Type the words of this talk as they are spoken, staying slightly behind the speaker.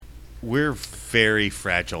We're very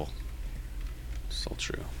fragile. It's all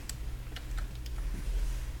true.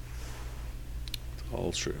 It's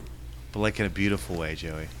all true. But like in a beautiful way,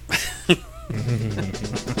 Joey.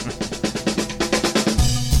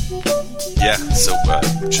 Yeah, so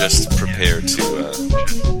just prepare to...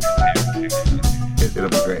 It'll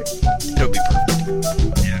be great. It'll be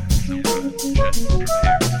perfect. Yeah, so just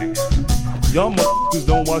prepare to... Y'all motherfuckers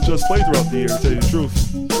don't watch us play throughout the year, to tell you the truth.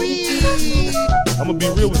 I'm gonna be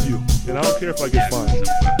real with you, and I don't care if I get fined.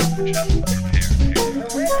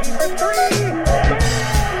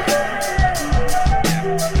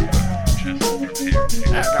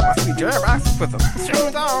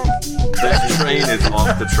 That train is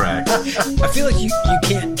off the track. I feel like you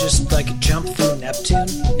can't just like jump through Neptune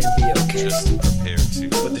and be okay. Just prepare to...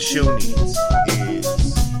 What the show needs is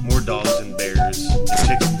more dogs and bears and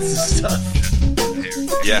chickens and stuff.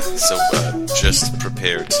 Yeah, so just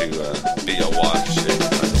prepare to be awash in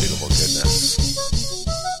unbeatable goodness.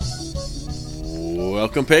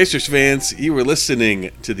 Welcome, Pacers fans. You were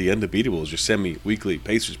listening to the Undebeatables, your semi-weekly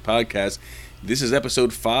Pacers podcast. This is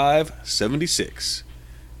episode 576,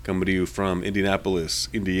 coming to you from Indianapolis,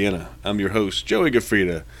 Indiana. I'm your host, Joey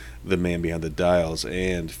Gaffrida, the man behind the dials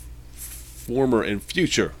and former and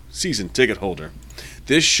future season ticket holder.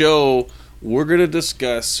 This show, we're going to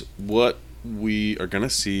discuss what we are going to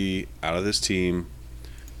see out of this team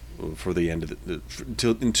for the end of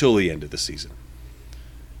until the end of the season.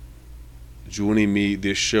 Joining me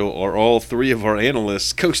this show are all three of our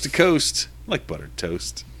analysts, coast to coast, like buttered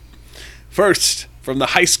toast. First, from the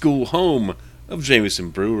high school home of Jameson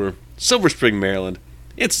Brewer, Silver Spring, Maryland,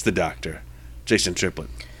 it's the doctor, Jason Triplett.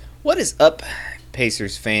 What is up,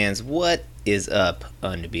 Pacers fans? What is up,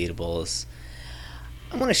 Undebeatables?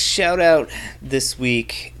 I want to shout out this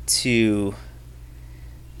week to...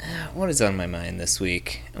 what is on my mind this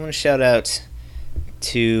week? I want to shout out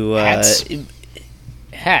to... Hats.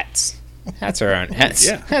 Hats. Hats are on. Hats.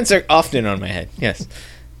 Yeah. Hats are often on my head. Yes.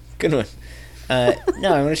 Good one.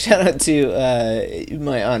 No, I want to shout out to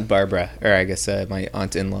my Aunt Barbara, or I guess my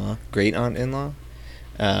aunt-in-law, great-aunt-in-law.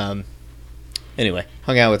 Anyway,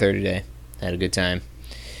 hung out with her today. Had a good time.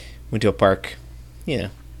 Went to a park,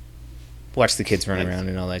 watched the kids run around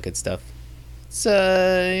and all that good stuff.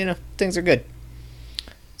 So, things are good.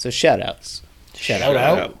 So shout-outs. Shout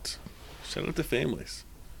out. Shout out to families.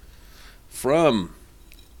 From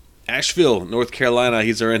Asheville, North Carolina,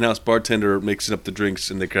 he's our in-house bartender mixing up the drinks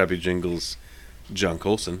and the crappy jingles, John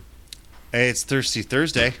Colson. Hey, it's Thirsty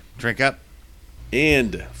Thursday. Drink up.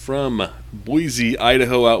 And from Boise,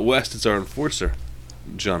 Idaho, out west, it's our enforcer,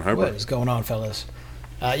 John Harper. What is going on, fellas?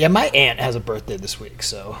 My aunt has a birthday this week,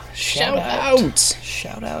 so Shout out.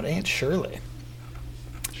 Shout out Aunt Shirley.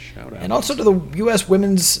 Shout out. And also to the U.S.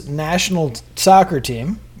 women's national soccer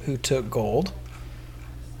team, who took gold.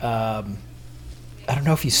 I don't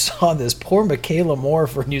know if you saw this. Poor Michaela Moore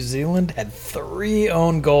for New Zealand had 3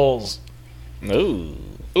 own goals. Ooh.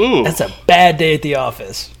 Ooh. That's a bad day at the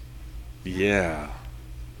office. Yeah.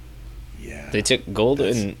 They took gold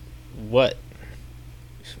in what?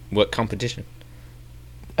 What competition?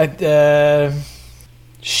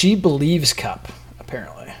 She Believes Cup,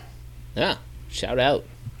 apparently. Yeah. Shout out.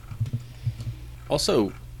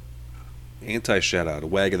 Also, anti-shout-out, a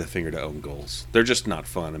wag of the finger to own goals. They're just not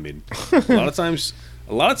fun. I mean, a lot of times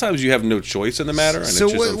you have no choice in the matter, and So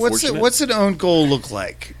it's just unfortunate. what's an own goal look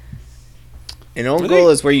like? An own goal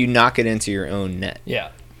is where you knock it into your own net Yeah.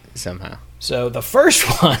 somehow. So the first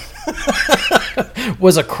one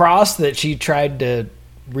was a cross that she tried to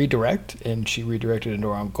redirect, and she redirected into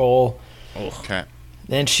her own goal. Okay.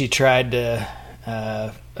 Then she tried to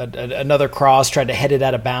another cross, tried to head it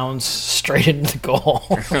out of bounds straight into the goal.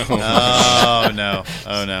 Oh no.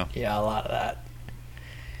 Yeah, a lot of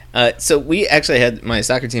that. So we actually my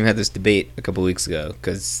soccer team had this debate a couple weeks ago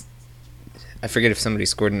because I forget if somebody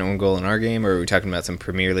scored an own goal in our game or we were talking about some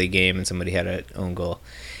Premier League game and somebody had an own goal.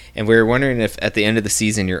 And we were wondering if at the end of the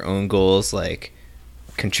season your own goals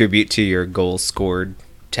contribute to your goals scored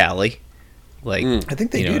tally. I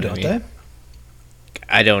think they do, don't they?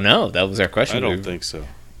 I don't know. That was our question. I don't think so.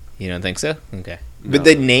 You don't think so? Okay. No. But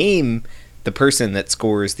they name the person that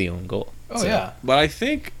scores the own goal. Oh, yeah. But I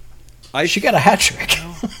think She got a hat trick.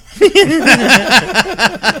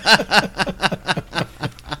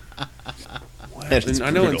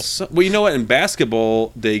 I know. You know what? In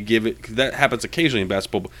basketball, they give it. That happens occasionally in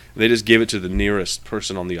basketball. They just give it to the nearest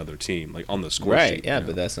person on the other team, like on the score sheet. Right? Yeah,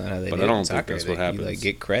 but that's not how they. But do I it don't in think soccer. that's what happens.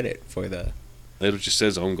 You get credit for the. It just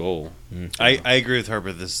says own goal. I agree with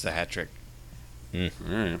Harper. This is the hat trick. All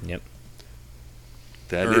right. Yep.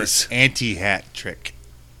 That Or is anti-hat trick.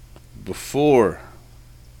 before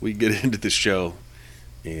we get into the show.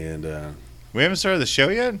 And We haven't started the show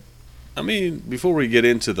yet? I mean, before we get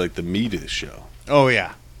into like the meat of the show, Oh,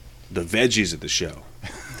 yeah. the veggies of the show,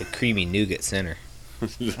 The creamy nougat center.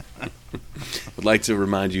 would like to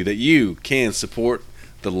remind you that you can support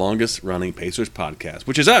the longest running Pacers podcast,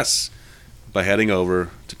 which is us, by heading over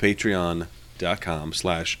to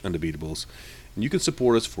patreon.com/undebeatables. And you can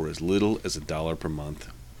support us for as little as $1 per month.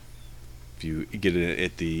 If you get it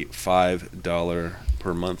at the $5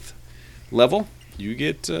 per month level, you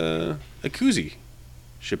get a koozie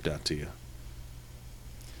shipped out to you.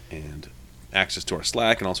 And access to our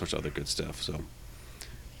Slack and all sorts of other good stuff. So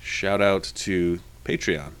shout out to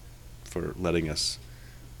Patreon for letting us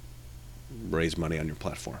raise money on your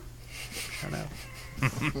platform. Shout out.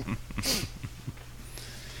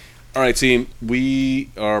 All right, team.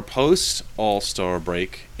 We are post All-Star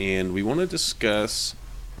break, and we want to discuss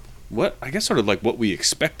what we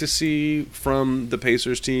expect to see from the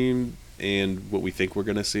Pacers team and what we think we're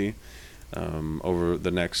going to see over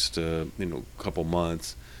the next couple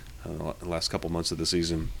months, last couple months of the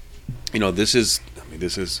season. This is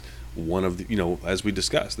one of the, as we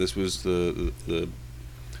discussed, this was the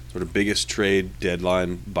sort of biggest trade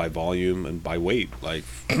deadline by volume and by weight, like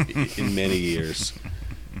in many years.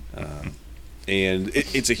 And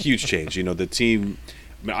it's a huge change. The team,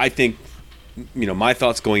 I think, my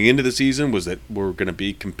thoughts going into the season was that we're going to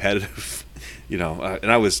be competitive,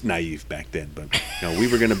 and I was naive back then, but we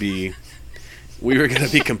were going to be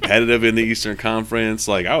competitive in the Eastern Conference.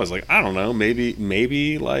 Like, I was like, I don't know,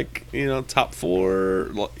 maybe like, top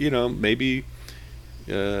 4, maybe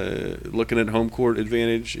looking at home court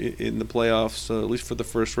advantage in the playoffs, at least for the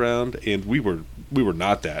first round. And we were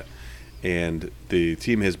not that. And the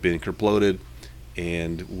team has been imploded,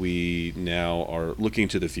 and we now are looking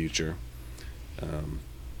to the future.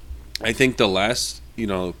 I think the last,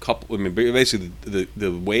 couple. I mean, basically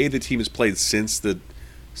the way the team has played since the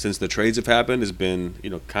trades have happened has been,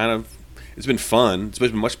 it's been fun. It's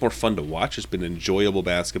been much more fun to watch. It's been enjoyable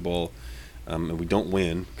basketball, and we don't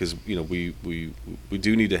win because we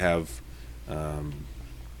do need to have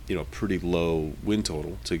pretty low win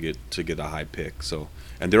total to get a high pick. So,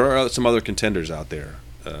 and there are some other contenders out there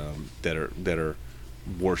that are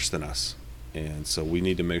worse than us, and so we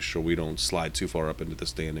need to make sure we don't slide too far up into the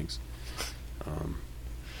standings.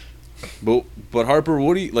 But Harper,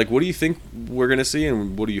 what do you think we're going to see,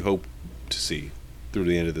 and what do you hope to see through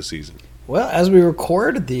the end of the season? Well, as we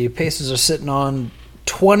record, the Pacers are sitting on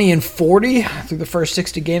 20-40 through the first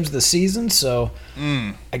 60 games of the season, so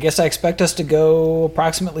I guess I expect us to go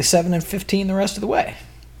approximately 7-15 the rest of the way,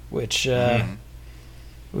 which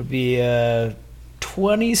would be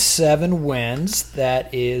 27 wins.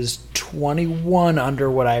 That is 21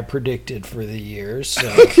 under what I predicted for the year, so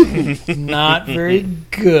not very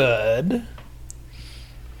good.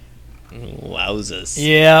 Wowzers.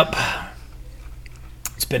 Yep.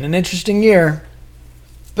 It's been an interesting year.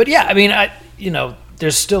 But yeah, I mean,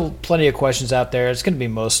 there's still plenty of questions out there. It's going to be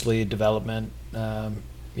mostly development.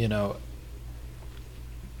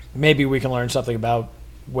 Maybe we can learn something about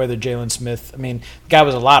whether Jalen Smith, the guy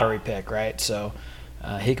was a lottery pick, right? So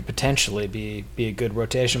he could potentially be a good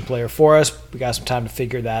rotation player for us. We got some time to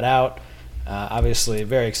figure that out. Obviously,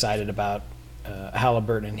 very excited about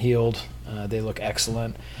Halliburton and Hield. They look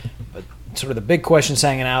excellent. But sort of the big questions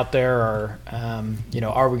hanging out there are,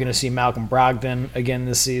 are we going to see Malcolm Brogdon again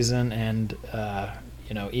this season? And,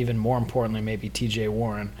 even more importantly, maybe TJ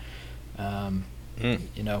Warren.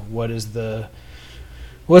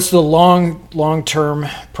 What's the long-term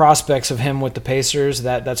prospects of him with the Pacers?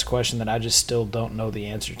 That's a question that I just still don't know the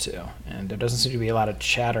answer to, and there doesn't seem to be a lot of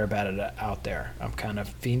chatter about it out there. I'm kind of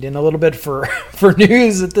fiending a little bit for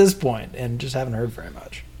news at this point, and just haven't heard very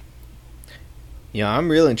much. Yeah, I'm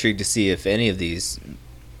real intrigued to see if any of these,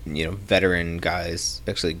 veteran guys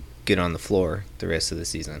actually get on the floor the rest of the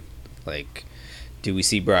season. Like, do we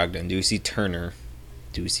see Brogdon? Do we see Turner?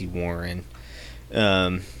 Do we see Warren?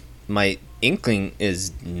 My inkling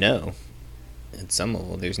is no. At some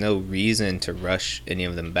level, there's no reason to rush any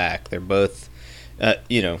of them back. They're both,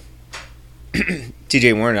 TJ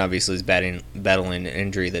Warren obviously is battling an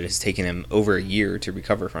injury that has taken him over a year to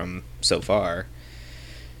recover from so far.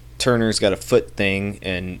 Turner's got a foot thing,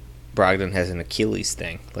 and Brogdon has an Achilles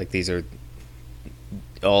thing. Like, these are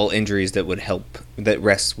all injuries that would help, that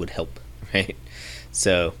rest would help, right?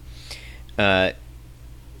 So, part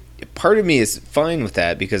of me is fine with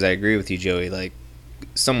that because I agree with you, Joey. Like,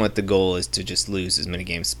 somewhat the goal is to just lose as many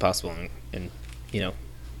games as possible and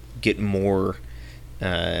get more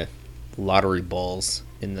lottery balls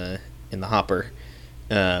in the hopper.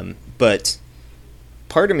 But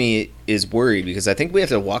part of me is worried because I think we have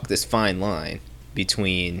to walk this fine line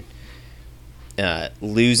between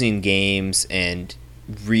losing games and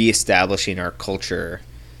reestablishing our culture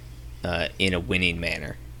in a winning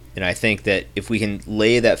manner. And I think that if we can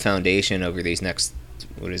lay that foundation over these next,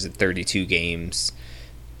 32 games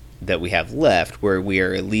that we have left, where we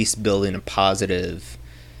are at least building a positive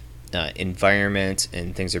environment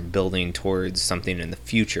and things are building towards something in the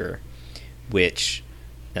future, which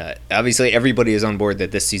obviously everybody is on board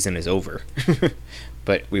that this season is over,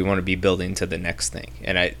 but we want to be building to the next thing.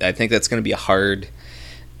 And I think that's going to be a hard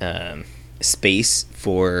space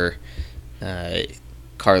for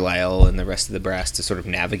Carlisle and the rest of the brass to sort of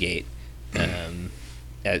navigate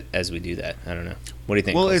as we do that. I don't know. What do you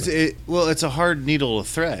think? Well, it's a hard needle to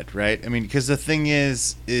thread, right? I mean, because the thing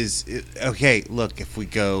is okay. Look, if we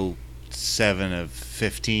go 7 of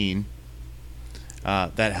 15,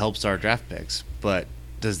 that helps our draft picks. But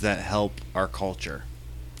does that help our culture?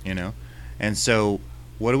 You know, and so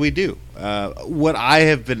what do? What I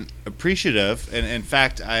have been appreciative, and in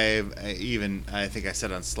fact, I think I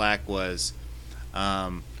said on Slack was,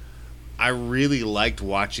 I really liked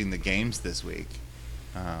watching the games this week.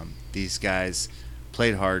 These guys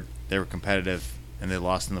played hard, they were competitive, and they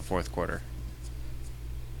lost in the fourth quarter.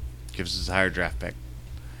 Gives us a higher draft pick.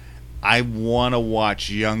 I want to watch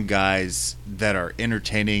young guys that are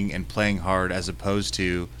entertaining and playing hard, as opposed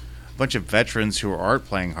to a bunch of veterans who aren't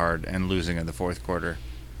playing hard and losing in the fourth quarter.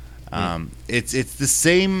 It's the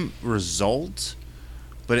same result,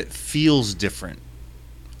 but it feels different.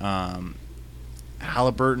 Halliburton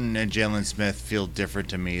and Jalen Smith feel different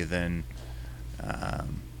to me than,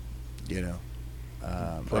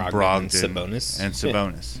 Brogdon and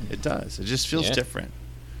Sabonis. Yeah. It does. It just feels different.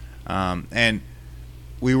 And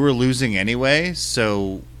we were losing anyway,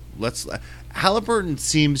 so Halliburton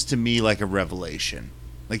seems to me like a revelation.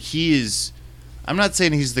 Like, he is. I'm not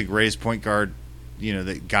saying he's the greatest point guard,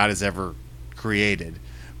 that God has ever created,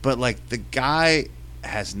 but like, the guy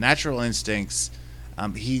has natural instincts.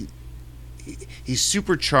 He's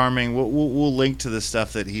super charming. We'll link to the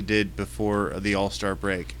stuff that he did before the All-Star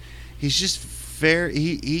break. He's just fair.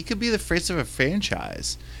 He could be the face of a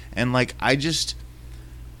franchise, and like, he's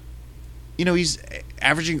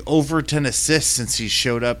averaging over 10 assists since he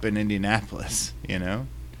showed up in Indianapolis.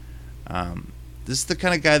 This is the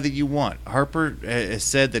kind of guy that you want. Harper has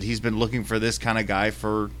said that he's been looking for this kind of guy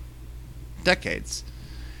for decades.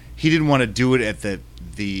 He didn't want to do it at the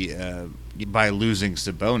by losing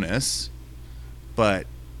Sabonis, but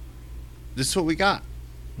this is what we got.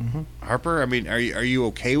 Mm-hmm. Harper, I mean, are you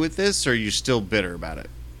okay with this, or are you still bitter about it?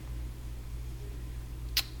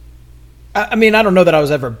 I mean, I don't know that I was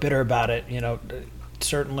ever bitter about it.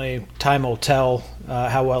 Certainly time will tell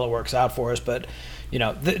how well it works out for us, but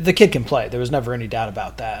the kid can play. There was never any doubt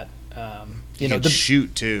about that. He can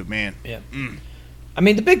shoot too, man. Yeah. I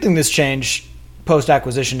mean, the big thing that's changed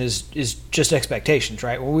post-acquisition is just expectations,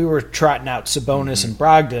 right? When we were trotting out Sabonis and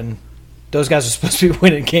Brogdon, those guys were supposed to be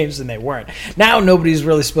winning games, and they weren't. Now nobody's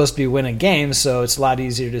really supposed to be winning games, so it's a lot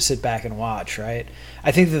easier to sit back and watch, right?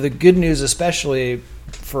 I think that the good news, especially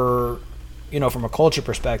for from a culture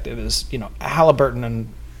perspective, is Halliburton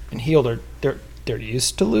and Hield they're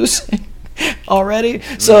used to losing already.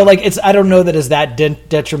 So like, I don't know that it's that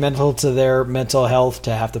detrimental to their mental health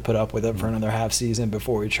to have to put up with it for another half season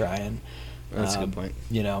before we try and that's a good point.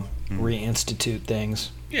 Reinstitute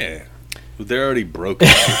things. Yeah. They're already broken.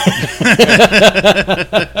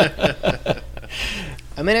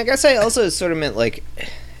 I mean, I guess I also sort of meant, like,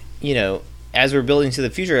 as we're building to the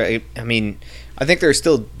future, I mean, I think there are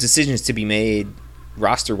still decisions to be made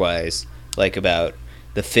roster-wise, like about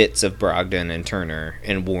the fits of Brogdon and Turner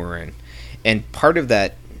and Warren. And part of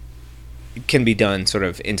that can be done sort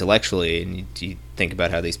of intellectually, and you think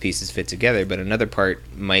about how these pieces fit together, but another part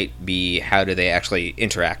might be how do they actually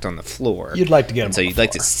interact on the floor. You'd like to get them so you'd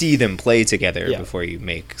like to see them play together before you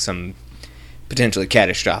make some potentially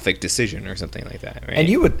catastrophic decision or something like that, right? And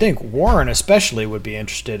you would think Warren especially would be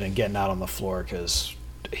interested in getting out on the floor because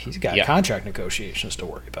he's got contract negotiations to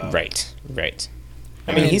worry about. Right.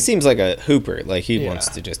 I mean, he seems like a hooper. Like, he wants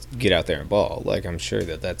to just get out there and ball. Like, I'm sure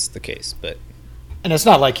that's the case, but... And it's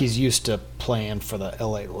not like he's used to playing for the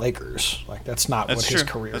LA Lakers. Like, that's not what his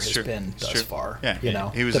career has been thus far.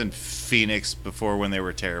 Yeah, he was in Phoenix before when they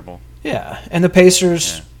were terrible. Yeah, and the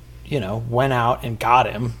Pacers, went out and got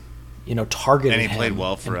him, targeted him. And he played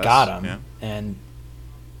well for us. Got him, and,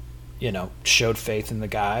 showed faith in the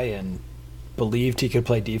guy and believed he could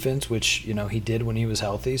play defense, which, he did when he was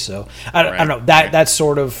healthy. So, I don't know. That's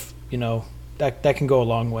sort of, that can go a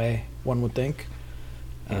long way, one would think.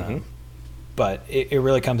 Mm-hmm. But it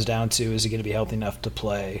really comes down to, is he going to be healthy enough to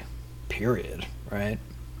play, period, right?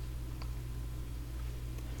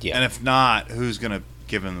 Yeah. And if not, who's going to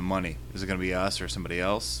give him the money? Is it going to be us or somebody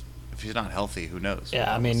else? If he's not healthy, who knows?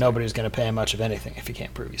 Yeah, I mean, nobody's going to pay him much of anything if he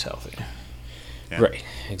can't prove he's healthy. Yeah. Right,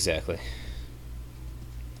 exactly.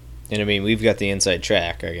 And I mean, we've got the inside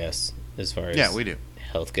track, I guess, as far as we do.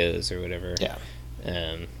 health goes or whatever. Yeah.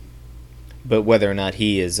 But whether or not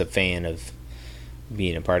he is a fan of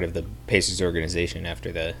being a part of the Pacers organization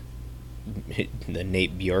after the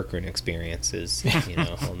Nate Bjorkgren experience is, a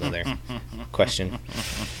whole nother question.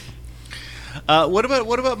 What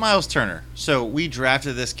about Miles Turner? So we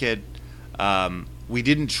drafted this kid. We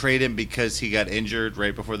didn't trade him because he got injured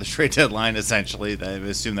right before the trade deadline, essentially. I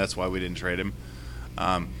assume that's why we didn't trade him.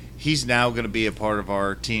 He's now going to be a part of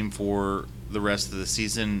our team for the rest of the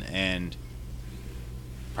season and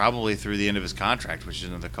probably through the end of his contract, which is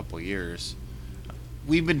another couple of years.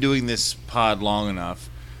 We've been doing this pod long enough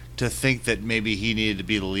to think that maybe he needed to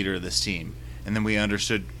be the leader of this team. And then we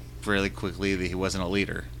understood fairly quickly that he wasn't a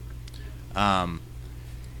leader.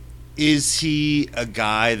 Is he a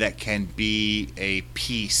guy that can be a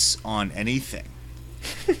piece on anything?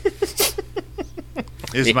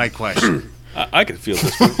 Is my question. I can feel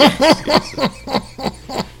this one.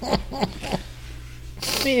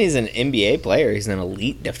 I mean, he's an NBA player. He's an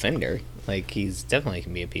elite defender. Like, he's definitely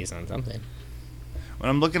can be a piece on something. When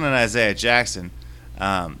I'm looking at Isaiah Jackson,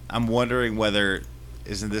 I'm wondering whether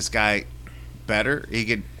isn't this guy better? He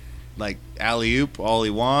could alley-oop all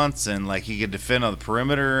he wants, and he could defend on the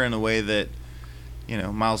perimeter in a way that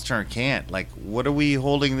Miles Turner can't. What are we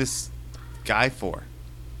holding this guy for?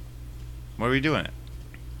 What are we doing it?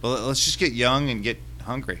 Well, let's just get young and get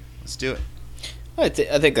hungry. Let's do it. I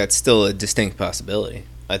think that's still a distinct possibility.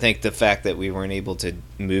 I think the fact that we weren't able to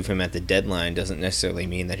move him at the deadline doesn't necessarily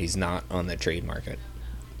mean that he's not on the trade market,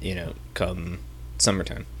 come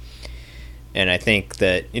summertime. And I think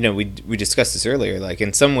that, we discussed this earlier,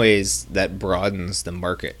 in some ways that broadens the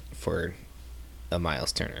market for a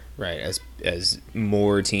Miles Turner, right? As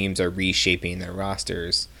more teams are reshaping their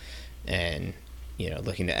rosters and,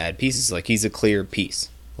 looking to add pieces, he's a clear piece.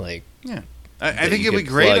 Yeah. I think it'd be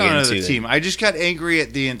great on another team. I just got angry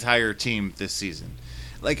at the entire team this season.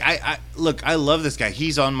 I love this guy.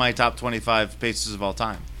 He's on my top 25 Pacers of all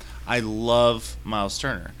time. I love Miles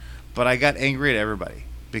Turner. But I got angry at everybody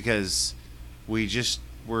because we just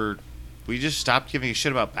stopped giving a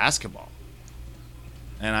shit about basketball.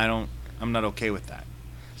 And I'm not okay with that.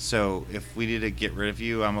 So if we need to get rid of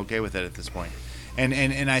you, I'm okay with it at this point.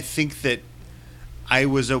 And I think that I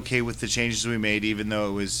was okay with the changes we made, even though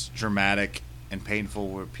it was dramatic and painful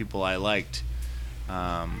with people I liked.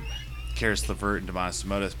 Karis LeVert and Demonis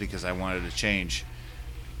Motis, because I wanted to change.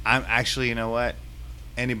 I'm actually, you know what?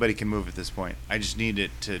 Anybody can move at this point. I just need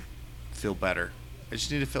it to feel better. I just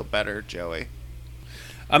need to feel better, Joey.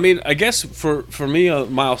 I mean, I guess for me,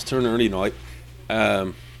 Miles Turner, and I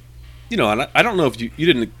don't know if you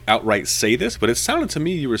didn't outright say this, but it sounded to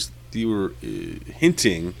me you were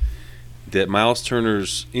hinting that Miles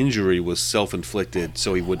Turner's injury was self-inflicted,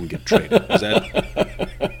 so he wouldn't get traded. Is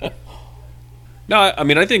that? No, I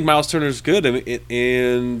mean, I think Miles Turner's good, I'd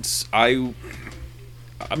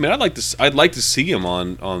like to see him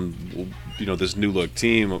on this new look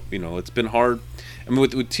team. It's been hard. I mean,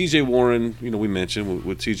 with T.J. Warren, we mentioned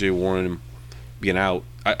with T.J. Warren being out.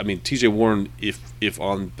 I mean, T.J. Warren, if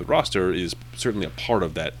on the roster, is certainly a part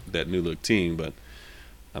of that new look team. But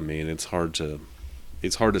I mean, it's hard to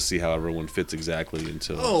see how everyone fits exactly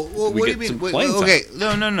until we get some playing time. Okay,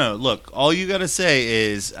 no. Look, all you got to say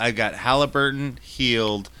is I got Halliburton,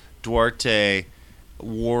 Hield, Duarte,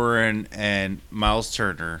 Warren, and Miles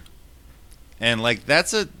Turner, and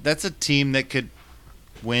that's a team that could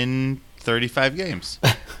win 35 games.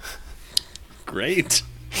 Great.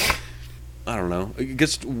 I don't know. I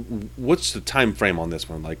guess what's the time frame on this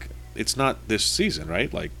one? It's not this season,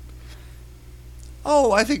 right?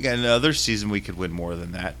 I think another season we could win more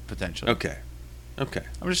than that, potentially. Okay.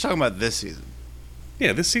 I'm just talking about this season.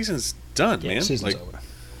 Yeah, this season's done, man. Season's over.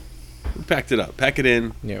 We packed it up. Pack it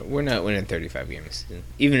in. Yeah, we're not winning 35 games.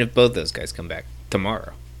 Even if both those guys come back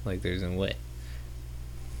tomorrow. There's no way.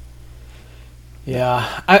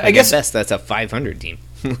 Yeah, I guess at best that's a 500 team.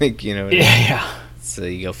 Yeah. So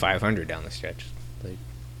you go 500 down the stretch.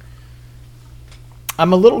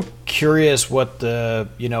 I'm a little curious what the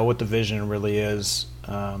vision really is.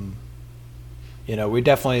 We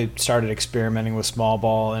definitely started experimenting with small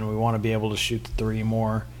ball, and we want to be able to shoot the three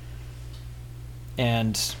more.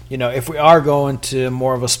 And if we are going to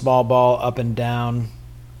more of a small ball up and down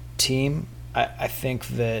team, I think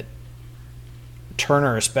that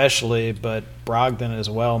Turner especially, but Brogdon as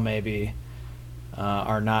well maybe,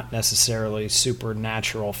 are not necessarily super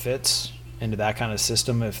natural fits into that kind of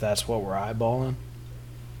system if that's what we're eyeballing.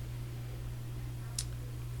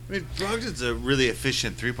 I mean, Brogdon's a really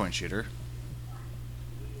efficient three-point shooter.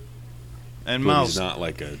 And But Miles he's not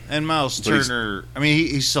like a. and Miles but he's- Turner, I mean,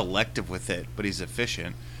 he's selective with it, but he's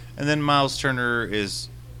efficient. And then Miles Turner is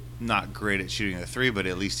not great at shooting the three, but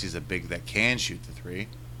at least he's a big that can shoot the three.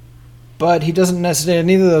 But he doesn't necessarily.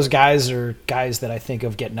 Neither of those guys are guys that I think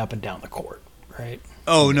of getting up and down the court, right?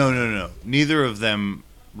 Oh, no. Neither of them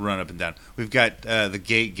run up and down. We've got the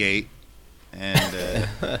gate,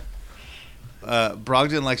 and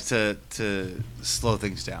Brogdon likes to slow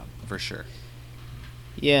things down, for sure.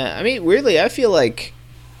 Yeah, I mean, weirdly, I feel like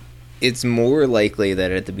it's more likely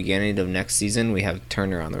that at the beginning of next season we have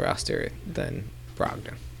Turner on the roster than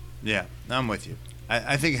Brogdon. Yeah, I'm with you.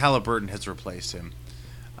 I think Halliburton has replaced him.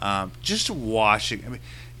 Just watching, I mean,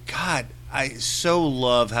 God, I so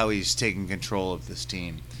love how he's taking control of this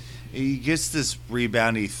team. He gets this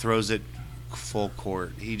rebound, he throws it full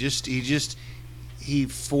court. He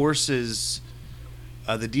forces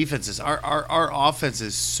the defenses. Our offense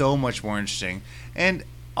is so much more interesting, and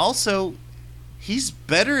also he's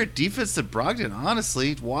better at defense than Brogdon.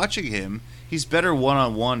 Honestly, watching him, he's better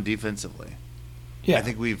one-on-one defensively. Yeah, I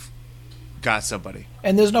think we've got somebody.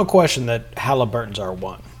 and there's no question that Halliburton's our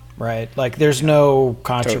one, right? Like, there's no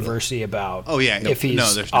controversy about. Oh, yeah. if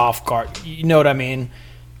he's there's not. off guard. You know what I mean?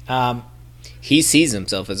 He sees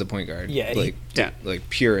himself as a point guard. Yeah, like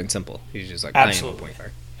pure and simple. He's just like, Absolutely. I am a point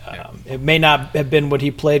guard. It may not have been what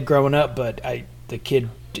he played growing up, but the kid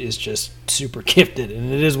is just super gifted,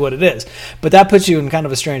 and it is what it is. But that puts you in kind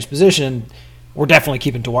of a strange position. We're definitely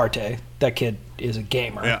keeping Duarte. That kid is a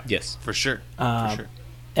gamer. Yeah, Yes. for sure.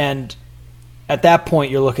 And at that point,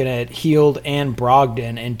 you're looking at Heald and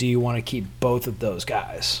Brogdon, and do you want to keep both of those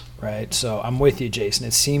guys, right? So I'm with you, Jason.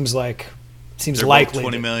 It seems They're likely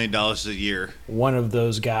both $20 that million a year. one of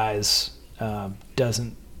those guys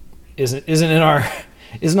isn't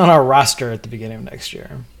on our roster at the beginning of next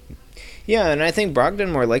year. Yeah, and I think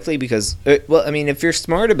Brogdon more likely because, well, I mean, if you're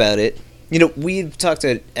smart about it, you know, we've talked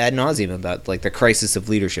ad nauseum about like the crisis of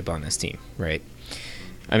leadership on this team, right?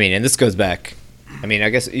 I mean, and this goes back. I mean, I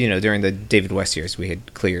guess, you know, during the David West years, we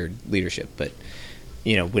had clear leadership, but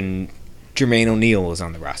you know, when Jermaine O'Neal was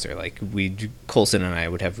on the roster, like Colson and I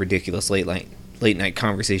would have ridiculous late night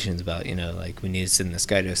conversations about, you know, like we need to send this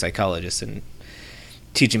guy to a psychologist and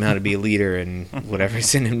teach him how to be a leader and whatever,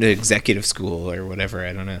 send him to executive school or whatever.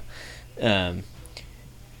 I don't know.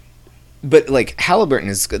 But like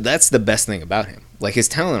Halliburton that's the best thing about him. Like his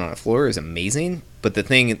talent on the floor is amazing, but the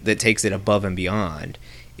thing that takes it above and beyond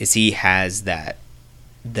is he has that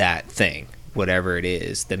thing, whatever it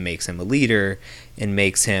is, that makes him a leader and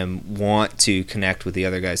makes him want to connect with the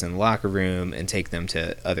other guys in the locker room and take them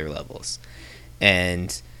to other levels.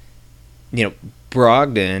 And, you know,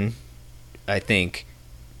 Brogdon, I think,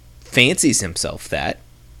 fancies himself that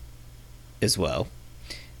as well.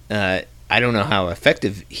 I don't know how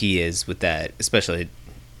effective he is with that, especially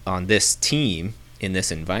on this team in this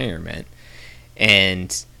environment.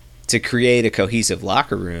 And to create a cohesive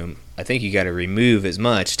locker room, I think you got to remove as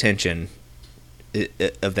much tension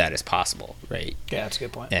of that as possible, right? Yeah, that's a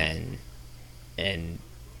good point. And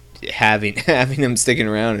having him sticking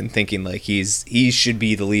around and thinking like he should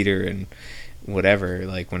be the leader and whatever,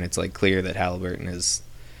 like when it's like clear that Halliburton is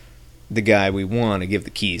the guy we want to give the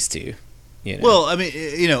keys to. You know? Well, I mean,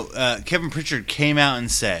 you know, Kevin Pritchard came out and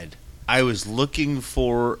said, I was looking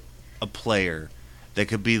for a player that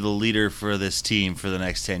could be the leader for this team for the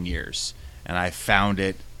next 10 years, and I found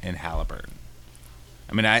it in Halliburton.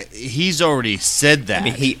 I mean, he's already said that. I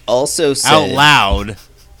mean, he also said out loud.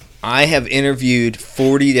 I have interviewed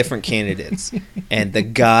 40 different candidates, and the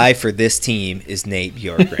guy for this team is Nate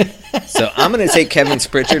Bjorkgren. So I'm going to take Kevin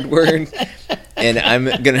Pritchard's word, and I'm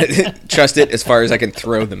going to trust it as far as I can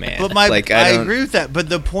throw the man. But I agree with that. But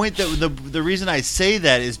the point that the reason I say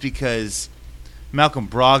that is because Malcolm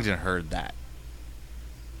Brogdon heard that.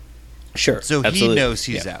 Sure. So absolutely. he knows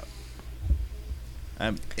he's out.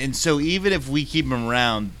 And so even if we keep him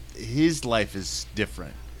around, his life is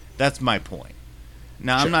different. That's my point.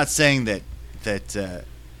 Now, Sure. I'm not saying that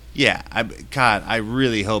I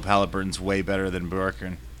really hope Halliburton's way better than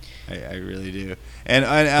Bjorkgren. I really do. And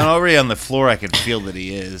already on the floor, I can feel that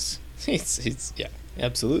he is. He's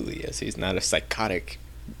absolutely yes. He's not a psychotic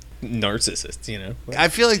narcissist, you know. I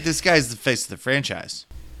feel like this guy's the face of the franchise.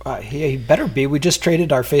 He better be. We just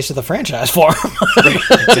traded our face of the franchise for him.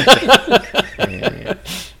 Yeah.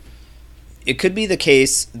 It could be the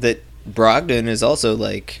case that Brogdon is also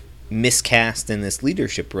like miscast in this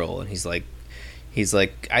leadership role, and he's like,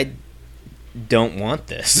 I don't want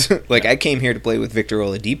this. Like, I came here to play with Victor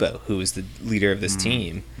Oladipo, who is the leader of this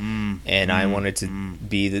team, and I wanted to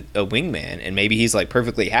be a wingman. And maybe he's like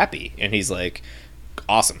perfectly happy, and he's like,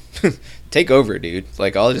 awesome. Take over, dude.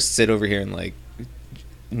 Like, I'll just sit over here and like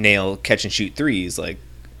nail catch and shoot threes. Like,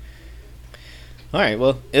 all right,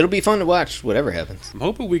 well, it'll be fun to watch whatever happens. I'm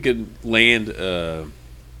hoping we can land. I'm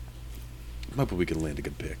hoping we can land a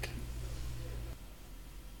good pick,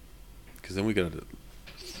 because then we got to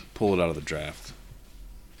pull it out of the draft.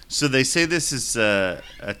 So they say this is a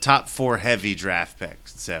top 4 heavy draft pick.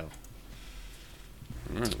 So,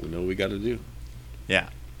 All right, we know what we got to do. yeah.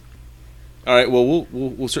 All right. Well,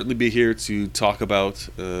 we'll certainly be here to talk about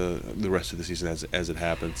the rest of the season as it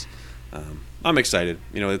happens. I'm excited.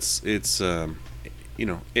 It's it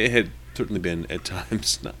had certainly been at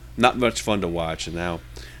times not much fun to watch, and now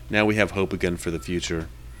we have hope again for the future.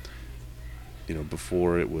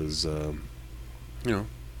 Before it was it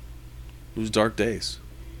was dark days,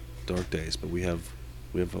 but we have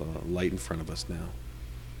light in front of us now.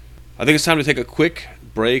 I think it's time to take a quick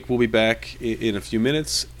break. We'll be back in a few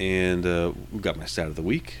minutes, and we've got my stat of the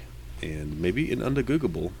week, and maybe an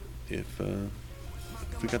Undebeatable if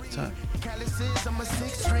we got the time. Calluses on my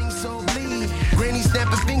 6-string so bleed. Granny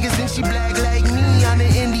snapping fingers and she black like me. On the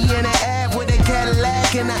Indiana Ave with a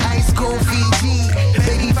Cadillac and an ice cold Fiji.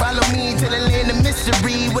 Baby, follow me to the land of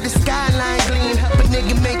mystery with a skyline gleam. Help a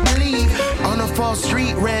nigga make believe. On a fall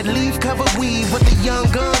street, red leaf covered weed with the young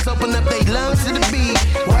guns open up their lungs to the beat.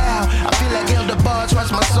 Wow, I feel like Elder Barge,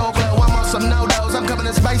 watch my soul glow. I'm on some no-dos, I'm coming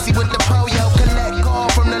in spicy with the polio. Collect call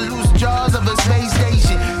from the loose jaws of a space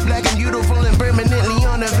station. Black and beautiful and permanently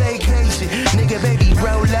on a vacation. Nigga, baby,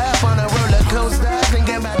 roll up on a roller coaster.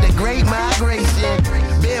 Thinking about the great migration.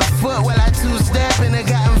 Barefoot while I two-step in the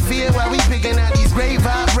cotton field while we picking out these great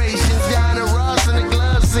vibrations. Down the Ross in the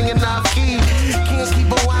club singing off key. Can't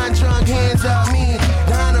keep a wine drunk hands off me.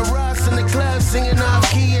 Down the Ross in the club singing off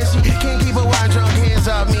key. And she can't keep a wine drunk hands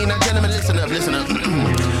off me. Now, gentlemen, listen up, listen up.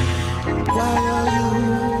 Why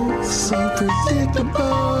are you so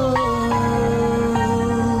predictable?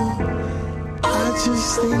 I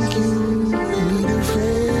just think you need a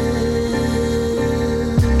friend.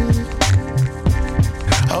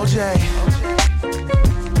 OJ.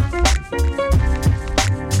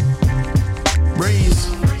 Breeze.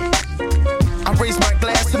 I raise my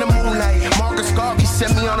glass to the moonlight. Marcus Garvey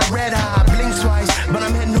set me on a red eye. I blink twice, but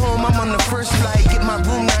I'm heading home. I'm on the first flight. Get my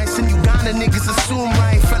room nice in Uganda. Niggas assume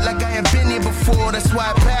right. Felt like I had been here before. That's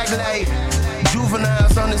why I pack like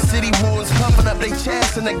juveniles on the city wounds, pumping up their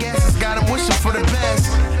chests, and the gases got them wishing for the best.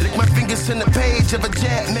 Lick my fingers in the page of a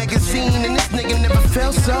Jet magazine, and this nigga never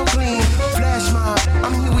felt so clean. Flash mob,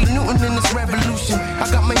 I'm Huey Newton in this revolution. I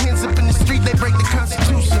got my hands up in the street, they break the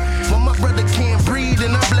Constitution. Well, my brother can't breathe,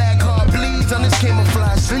 and our black heart bleeds on this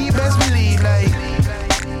camouflage sleep as we lead, like,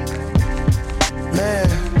 man.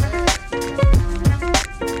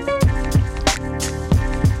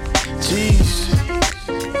 Jeez.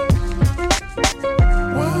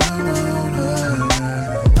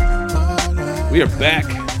 We are back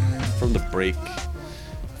from the break.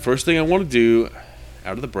 First thing I want to do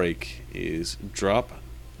out of the break is drop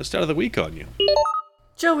a stat of the week on you.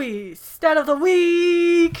 Joey, stat of the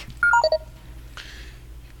week!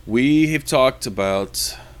 We have talked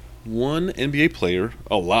about one NBA player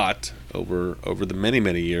a lot over the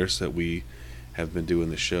many years that we have been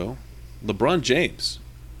doing the show. LeBron James.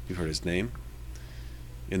 You've heard his name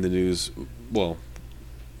in the news. Well,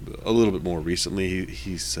 a little bit more recently.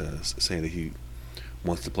 He's saying that he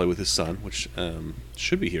wants to play with his son, which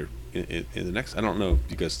should be here in the next. I don't know if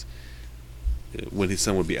you guys when his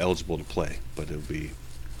son would be eligible to play, but it'll be.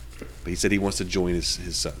 But he said he wants to join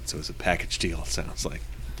his son, so it's a package deal. It sounds like.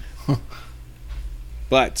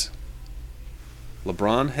 But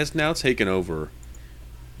LeBron has now taken over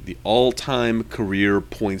the all-time career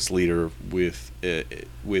points leader with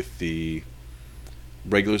the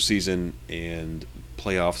regular season and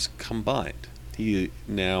playoffs combined. He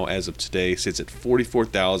now, as of today, sits at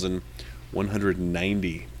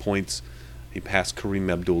 44,190 points. He passed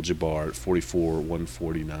Kareem Abdul-Jabbar at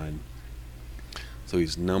 44,149. So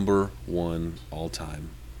he's number one all-time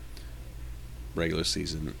regular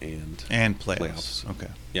season and playoffs. Okay.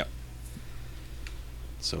 Yep.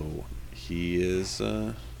 So he is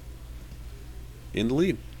in the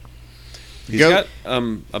lead. He's got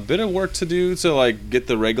a bit of work to do to like get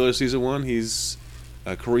the regular season one. He's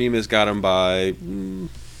Kareem has got him by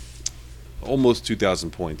almost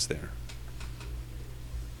 2,000 points there.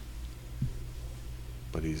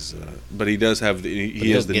 But he does have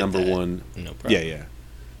he is the number one. No problem. Yeah.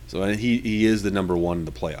 So he is the number one in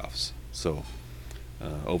the playoffs. So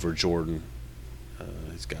over Jordan,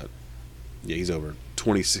 he's over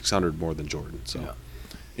 2,600 more than Jordan. So,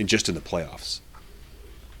 just in the playoffs.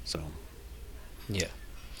 So. Yeah.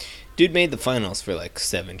 Dude made the finals for like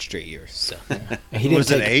 7 straight years. So He didn't Was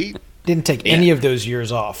take it 8? Didn't take any of those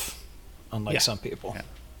years off, unlike Yeah. some people.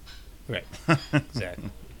 right, exactly.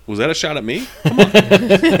 Was that a shot at me? Come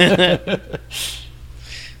on.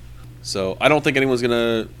 So I don't think anyone's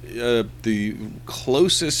gonna. The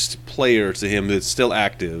closest player to him that's still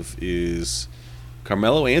active is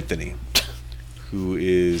Carmelo Anthony, who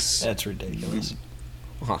is That's ridiculous.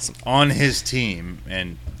 Awesome. On his team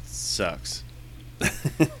and sucks.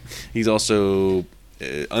 he's also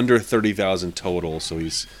under 30,000 total, so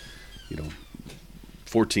he's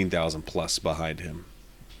 14,000 plus behind him.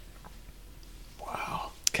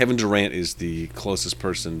 Wow. Kevin Durant is the closest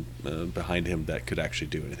person behind him that could actually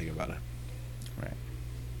do anything about it. Right.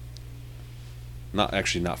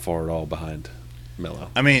 Not far at all behind Melo.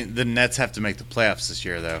 I mean, the Nets have to make the playoffs this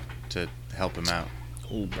year, though, to help him out.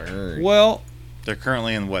 Oh, burn. Well, They're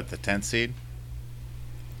currently in, the 10th seed?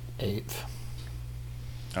 8th.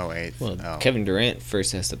 Oh, 8th. Well, oh. Kevin Durant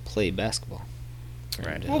first has to play basketball.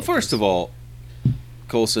 Right. well, first of all,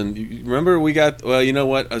 Colson, you remember we got? Well, you know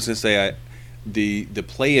what? I was gonna say the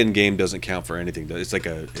play-in game doesn't count for anything. It's like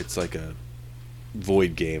a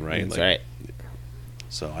void game, right? That's Like, right.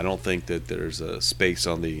 So I don't think that there's a space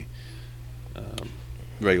on the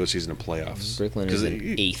regular season and playoffs. Brooklyn is 'Cause in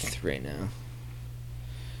 8th right now,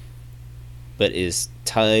 but is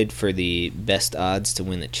tied for the best odds to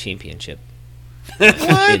win the championship in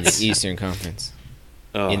the Eastern Conference.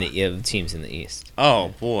 Oh, In the teams in the East. Oh,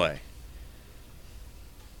 boy.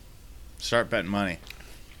 Start betting money.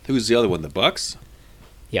 who's the other one? The Bucks.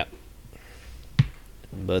 Yep.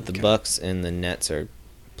 Both the Bucks and the Nets are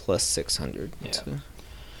plus 600. Yeah. So.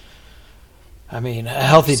 I mean, a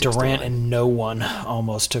healthy 6 to Durant 1. and no one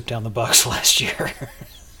almost took down the Bucks last year.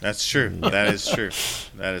 That's true. That is true.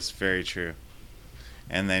 That is very true.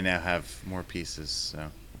 And they now have more pieces,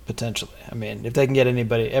 so. Potentially. I mean, if they can get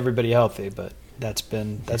everybody healthy, but that's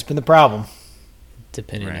been the problem.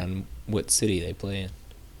 Depending Right. on what city they play in.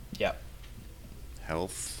 Yep.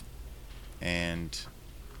 Health and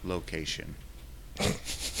location.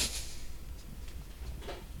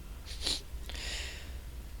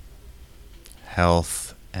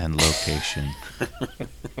 Health and location.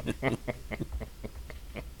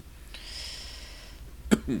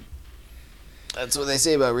 That's what they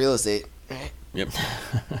say about real estate. Yep.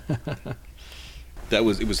 It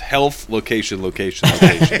was health, location. Right,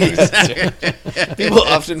 People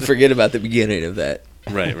often forget about the beginning of that.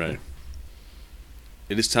 right.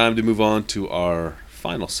 It is time to move on to our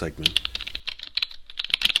final segment.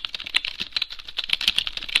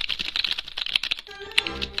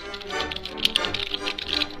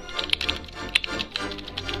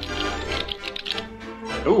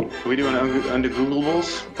 Oh, are we doing under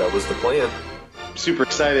Googleables? That was the plan. Super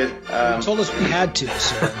excited. You told us we had to,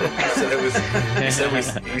 so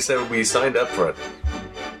He said we signed up for it.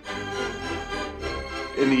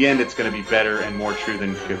 In the end, it's going to be better and more true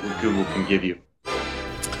than Google can give you.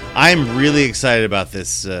 I'm really excited about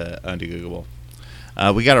this Undegoogable.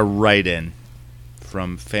 We got a write-in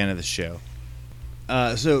from fan of the show.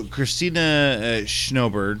 So Christina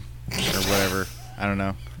Schnobert, or whatever, I don't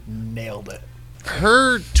know. nailed it.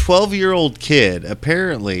 Her 12-year-old kid,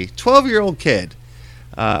 apparently, 12-year-old kid,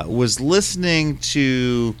 was listening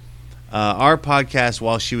to our podcast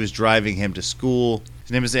while she was driving him to school.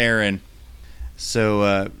 His name is Aaron.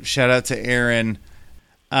 So shout out to Aaron.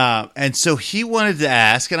 And so he wanted to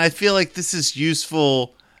ask, and I feel like this is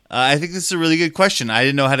useful. I think this is a really good question. I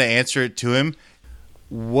didn't know how to answer it to him.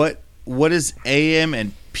 What does AM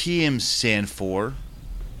and PM stand for?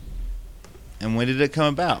 And when did it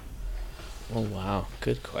come about? Oh, wow.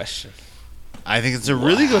 Good question. I think it's a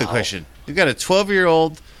really good question. You've got a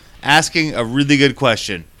 12-year-old asking a really good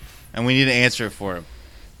question, and we need to answer it for him.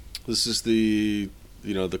 This is the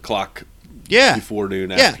clock Yeah. before noon,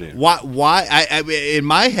 Yeah. afternoon. Why? I in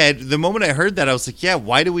my head, the moment I heard that, I was like, yeah,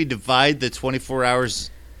 why do we divide the 24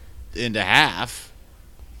 hours into half?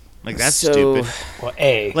 Like, that's stupid. Well,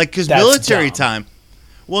 Like, because that's military dumb. time.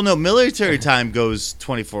 Well, no, military time goes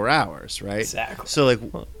 24 hours, right? Exactly. So, like,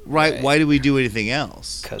 why do we do anything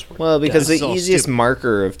else? Because we're Well, because This is the all easiest stupid.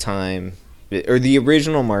 marker of time, or the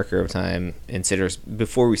original marker of time,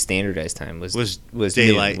 before we standardized time was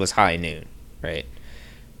daylight. noon, was high noon, right?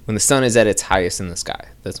 When the sun is at its highest in the sky,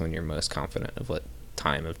 that's when you're most confident of what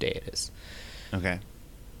time of day it is, Okay.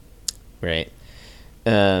 right?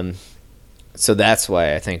 So that's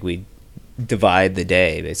why I think we divide the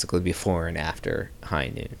day basically before and after high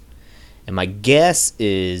noon. And my guess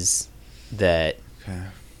is that Okay.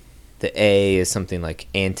 the A is something like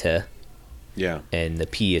ante, Yeah. and the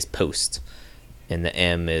P is post, and the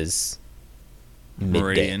M is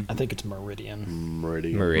Meridian. I think it's meridian.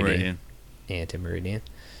 Meridian. Anti-meridian.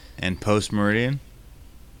 And post-meridian?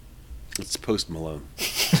 It's Post Malone.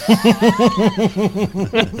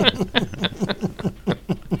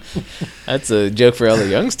 That's a joke for all the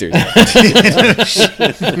youngsters.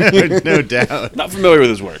 No doubt. Not familiar with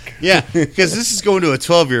his work. Yeah, because this is going to a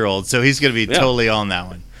 12-year-old, so he's going to be totally on that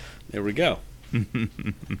one. There we go.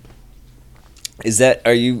 Is that,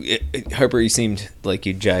 are you, Harper, you seemed like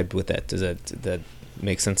you jibed with that. Does that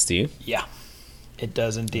make sense to you? Yeah, it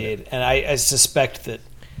does indeed. And I suspect that,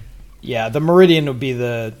 yeah, the meridian would be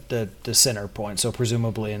the center point. So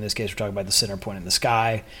presumably in this case, we're talking about the center point in the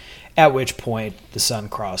sky, at which point the sun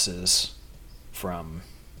crosses from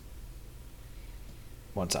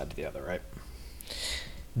one side to the other, right?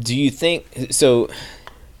 Do you think, so,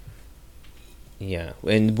 yeah,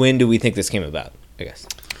 and when do we think this came about, I guess?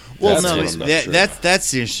 Well, That's no, what I'm not sure.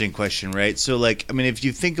 that's the interesting question, right? So, like, I mean, if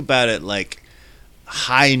you think about it, like,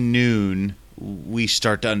 high noon, we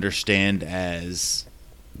start to understand as,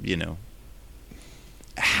 you know,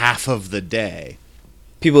 half of the day.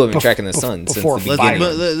 People have been tracking the sun since before the beginning.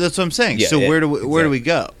 That's what I'm saying. Yeah, so yeah, where do exactly. we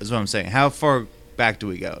go? Is what I'm saying. How far back do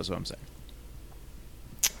we go? Is what I'm saying.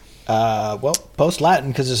 Well,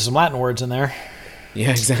 post-Latin, because there's some Latin words in there.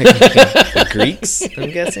 Yeah, exactly. The Greeks,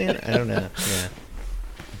 I'm guessing? I don't know. Yeah.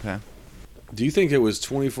 Okay. Do you think it was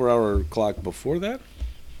 24-hour clock before that?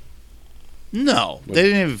 No, they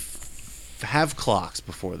didn't have clocks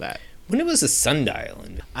before that. When it was a sundial.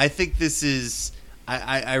 I think this is.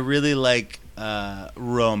 I really like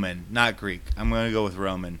Roman, not Greek. I'm going to go with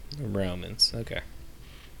Roman. Romans, okay.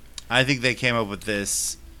 I think they came up with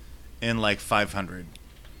this in like 500.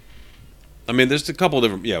 I mean, there's a couple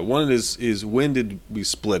different. Yeah, one is when did we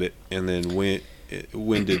split it, and then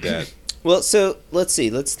when did that? Well, so let's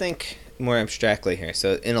see. Let's think more abstractly here.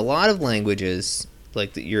 So in a lot of languages,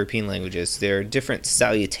 like the European languages, there are different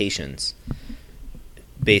salutations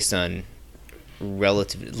based on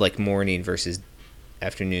relative, like morning versus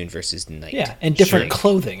afternoon versus night. Yeah, and different Sure.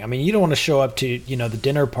 clothing. I mean, you don't want to show up to, the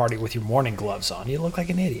dinner party with your morning gloves on. You look like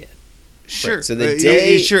an idiot. Sure. Right, so the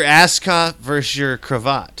day- it's your ascot versus your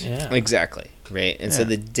cravat. Yeah. Exactly. Right. And so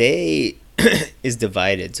the day is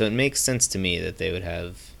divided. So it makes sense to me that they would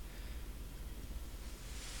have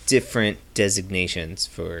different designations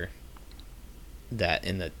for that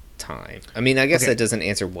in the time. I mean, I guess that doesn't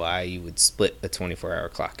answer why you would split a 24-hour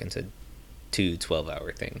clock into two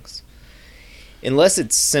 12-hour things. Unless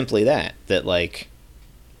it's simply that like,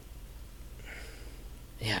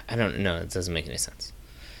 yeah, I don't know. It doesn't make any sense.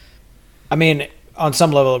 I mean, on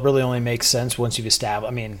some level, it really only makes sense once you've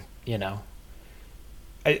established. I mean,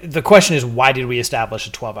 the question is, why did we establish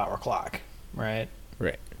a 12-hour clock, right?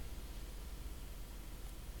 Right.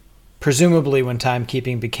 Presumably when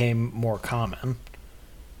timekeeping became more common.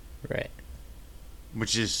 Right.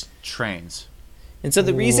 Which is trains. And so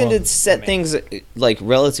the reason Well, to set I mean- things like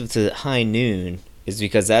relative to high noon is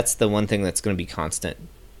because that's the one thing that's going to be constant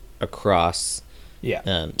across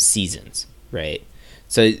seasons, right?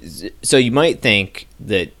 So you might think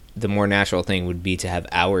that the more natural thing would be to have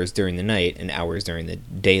hours during the night and hours during the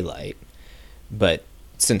daylight, but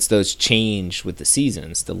since those change with the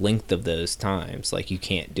seasons, the length of those times, like you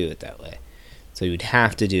can't do it that way. So you would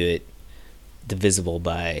have to do it divisible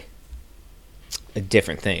by a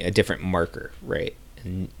different thing, a different marker, right?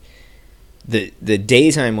 And the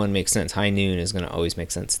daytime one makes sense. High noon is going to always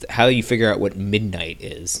make sense. How you figure out what midnight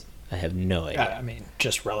is, I have no idea. I mean,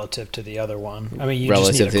 just relative to the other one. I mean, you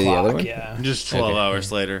Relative just need a to the clock, other one? yeah. Just 12 Okay.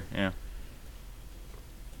 hours later, yeah.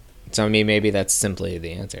 So I mean, maybe that's simply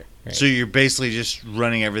the answer. Right? So you're basically just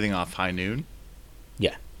running everything off high noon?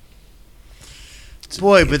 Yeah.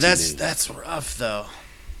 Boy, but that's rough, though.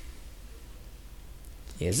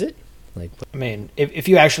 Is it? Like, I mean, if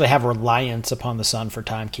you actually have reliance upon the sun for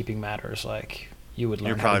timekeeping matters, like, you would learn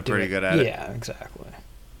You're how probably to do pretty it. good at it. Yeah, exactly.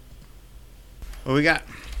 What we got?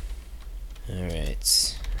 all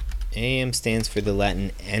right. AM stands for the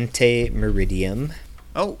Latin ante meridium.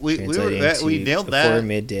 Oh, we translating nailed to that. Before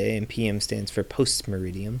midday, and PM stands for post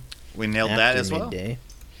meridium. We nailed that as well. Midday.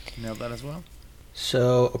 Nailed that as well.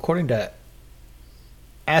 So, according to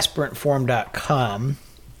aspirantform.com,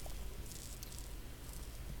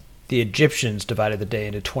 the Egyptians divided the day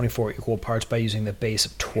into 24 equal parts by using the base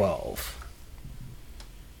of 12.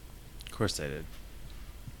 Of course they did.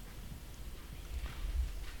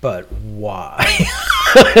 But why?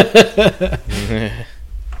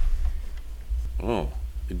 Oh,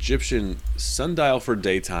 Egyptian sundial for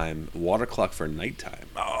daytime, water clock for nighttime.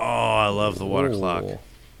 Oh, I love the water clock. Ooh.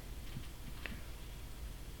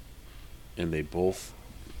 And they both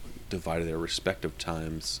divided their respective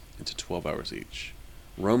times into 12 hours each.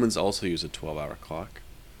 Romans also use a 12-hour clock.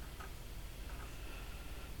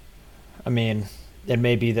 I mean, it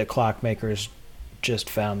may be that clockmakers just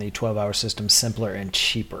found the 12-hour system simpler and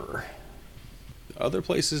cheaper. Other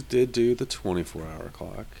places did do the 24-hour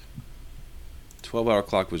clock. 12-hour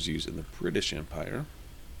clock was used in the British Empire.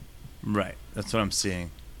 Right. That's what I'm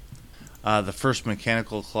seeing. The first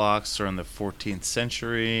mechanical clocks are in the 14th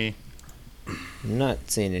century. I'm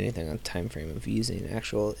not seeing anything on time frame of using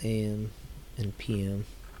actual AM and PM.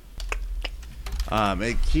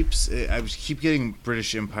 I keep getting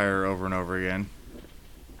British Empire over and over again.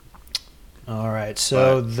 All right,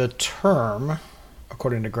 so the term,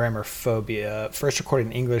 according to Grammarphobia, first recorded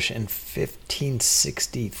in English in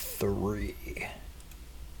 1563.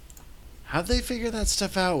 How'd they figure that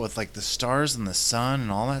stuff out with like the stars and the sun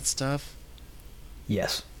and all that stuff?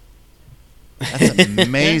 Yes. That's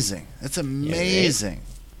amazing. That's amazing.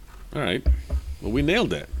 All right. Well, we nailed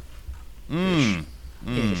that. Ish.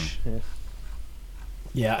 Yeah.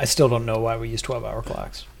 Yeah, I still don't know why we use 12-hour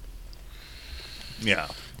clocks. Yeah.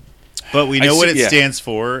 But we know what it yeah. stands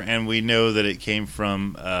for, and we know that it came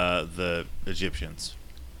from the Egyptians.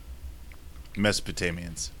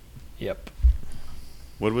 Mesopotamians. Yep.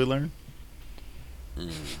 What did we learn?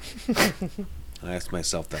 I asked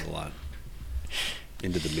myself that a lot.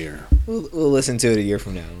 Into the mirror. We'll listen to it a year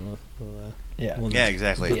from now. Yeah. Yeah,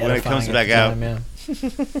 exactly. Be When it comes edifying back at out. the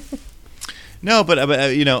time, yeah. No,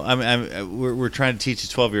 but you know, we're trying to teach a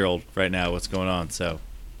 12-year-old right now what's going on. So,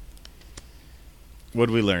 what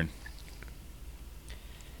did we learn?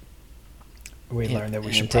 We learned that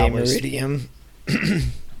we should Anti-meridium.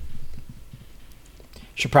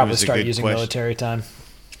 probably was a start good using question. military time.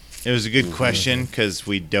 It was a good question because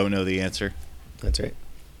we don't know the answer. That's right.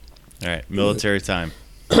 All right, military time.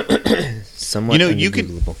 Somewhat You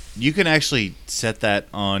ungoogleable. you can actually set that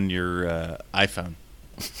on your iPhone.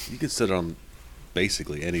 You could set it on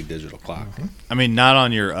basically any digital clock. I mean, not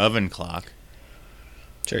on your oven clock.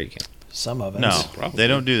 Sure you can. Some of it. No, Probably. they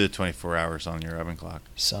don't do the 24 hours on your oven clock.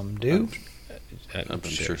 Some do. I'm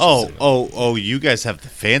sure. Oh, you guys have the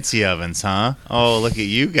fancy ovens, huh? Oh, look at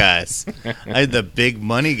you guys. I had the big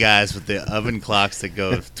money guys with the oven clocks that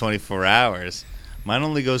go 24 hours. Mine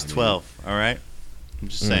only goes 12, all right? I'm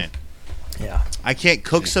just saying. Yeah. I can't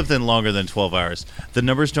cook something longer than 12 hours. The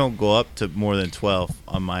numbers don't go up to more than 12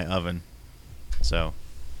 on my oven. So,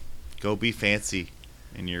 go be fancy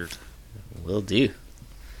in your... Will do.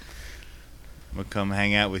 I'm going to come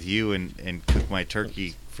hang out with you and cook my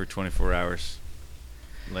turkey for 24 hours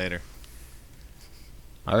later.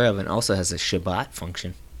 Our oven also has a Shabbat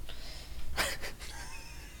function.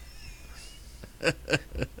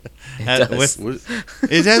 It does.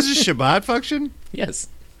 It has a Shabbat function? Yes.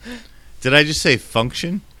 Did I just say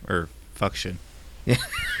function or function?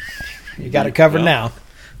 You got it covered now.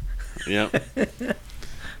 Yeah.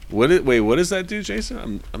 What does that do,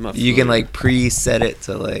 Jason? I'm not. You can familiar. like preset it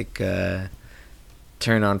to like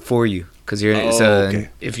turn on for you because you're okay.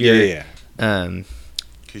 if you're yeah.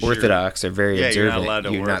 'Cause Orthodox or very you're not observant, allowed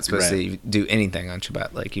to you're work. not supposed to Right. do anything on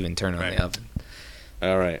Shabbat, like even turn on Right. the oven.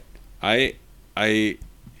 All right. I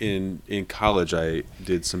in college I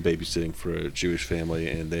did some babysitting for a Jewish family,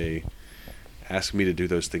 and they asked me to do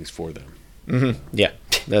those things for them. Mm-hmm. Yeah,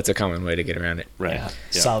 that's a common way to get around it. Right. Yeah.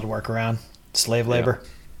 Yeah. Solid workaround. Slave labor.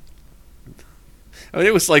 I mean,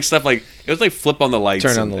 it was like stuff like flip on the lights,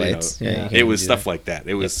 Turn on and, the you lights. know, Yeah, you it can was do stuff that. like that.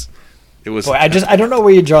 It was. Boy, I don't know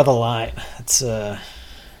where you draw the line. It's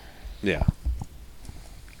Yeah.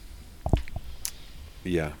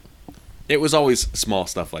 Yeah. It was always small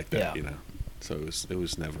stuff like that, Yeah. you know. So it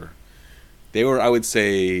was never. They were, I would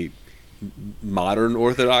say, modern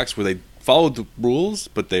Orthodox, where they followed the rules,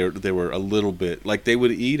 but they were a little bit like they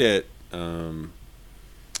would eat at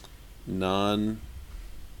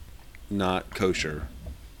not kosher,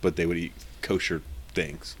 but they would eat kosher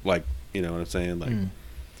things, like, you know what I'm saying, like.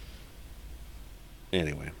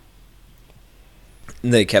 Anyway,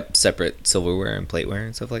 They kept separate silverware and plateware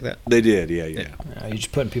and stuff like that. they did, yeah. you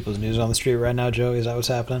just putting people's news on the street right now, Joey? Is that what's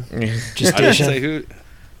happening? Just I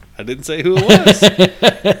didn't say who it was.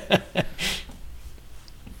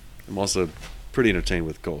 I'm also pretty entertained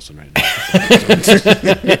with Colson right now.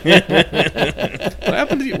 What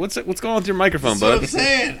happened to you? What's going on with your microphone, That's what bud? I'm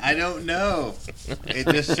saying. I don't know. It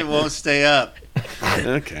just won't stay up.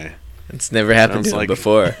 Okay. It's never happened Sounds to him like-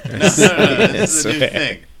 before. No. This is a new swear.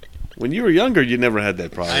 thing. When you were younger, you never had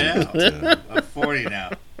that problem. I know. But, I'm 40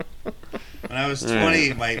 now. When I was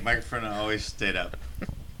 20, my microphone always stayed up.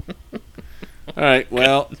 all right.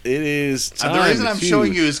 Well, it is time The reason I'm to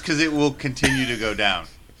showing you is because it will continue to go down.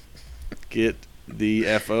 get the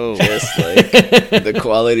FO. Just like the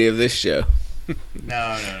quality of this show.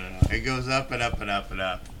 No. It goes up and up and up and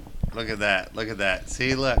up. Look at that. Look at that.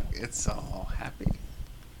 See, look. It's all happy.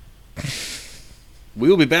 We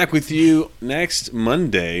will be back with you next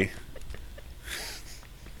Monday.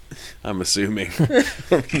 I'm assuming.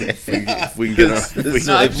 if we can get our...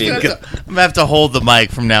 I'm going to have to hold the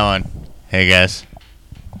mic from now on. Hey, guys.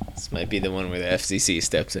 This might be the one where the FCC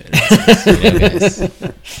steps in.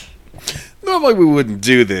 Normally we wouldn't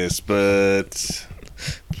do this, but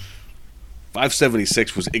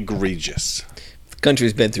 576 was egregious. The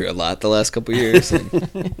country's been through a lot the last couple of years.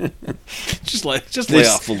 And just lay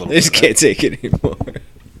off a little they bit. just can't take it anymore.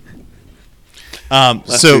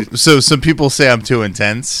 So some people say I'm too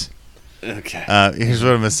intense. Okay. Here's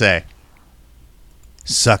what I'm gonna say.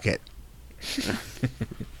 Suck it.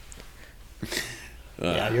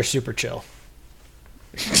 Yeah, you're super chill.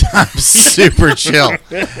 I'm super chill.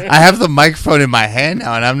 I have the microphone in my hand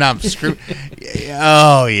now, and I'm not screwed.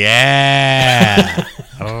 Oh yeah.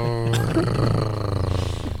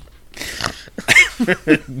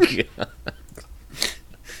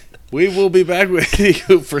 We will be back with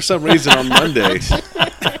you for some reason on Monday.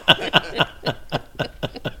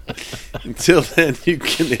 Until then, you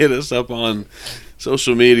can hit us up on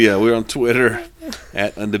social media. We're on Twitter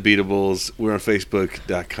at Undebeatables. We're on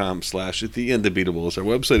Facebook.com/TheUndebeatables. Our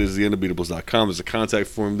website is TheUndebeatables.com. There's a contact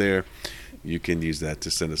form there. You can use that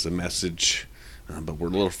to send us a message. But we're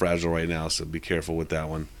a little fragile right now, so be careful with that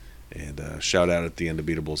one. And shout out at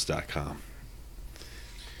TheUndebeatables.com.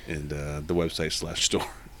 And the website /store.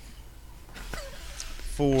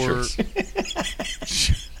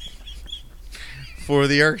 For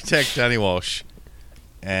the architect, Johnny Walsh,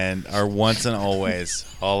 and our once and always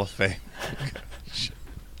Hall of Fame,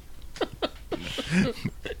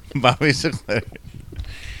 Bobby Sinclair.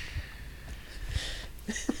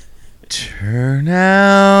 Turn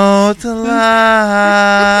out the lights.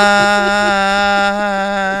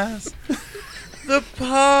 The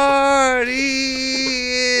party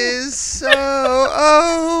is so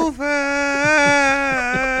over.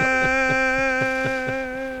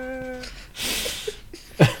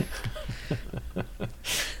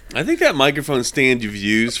 I think that microphone stand you've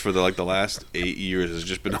used for the last 8 years has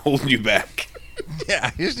just been holding you back.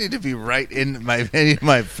 Yeah, I just need to be right in my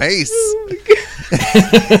face.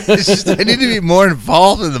 It's just, I need to be more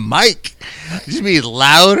involved in the mic. Just be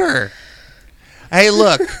louder. Hey,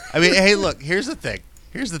 look. Here's the thing.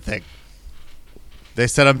 They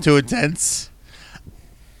said I'm too intense.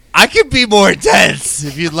 I can be more intense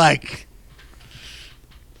if you'd like.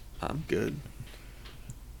 I'm good.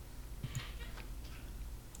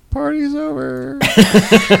 Party's over.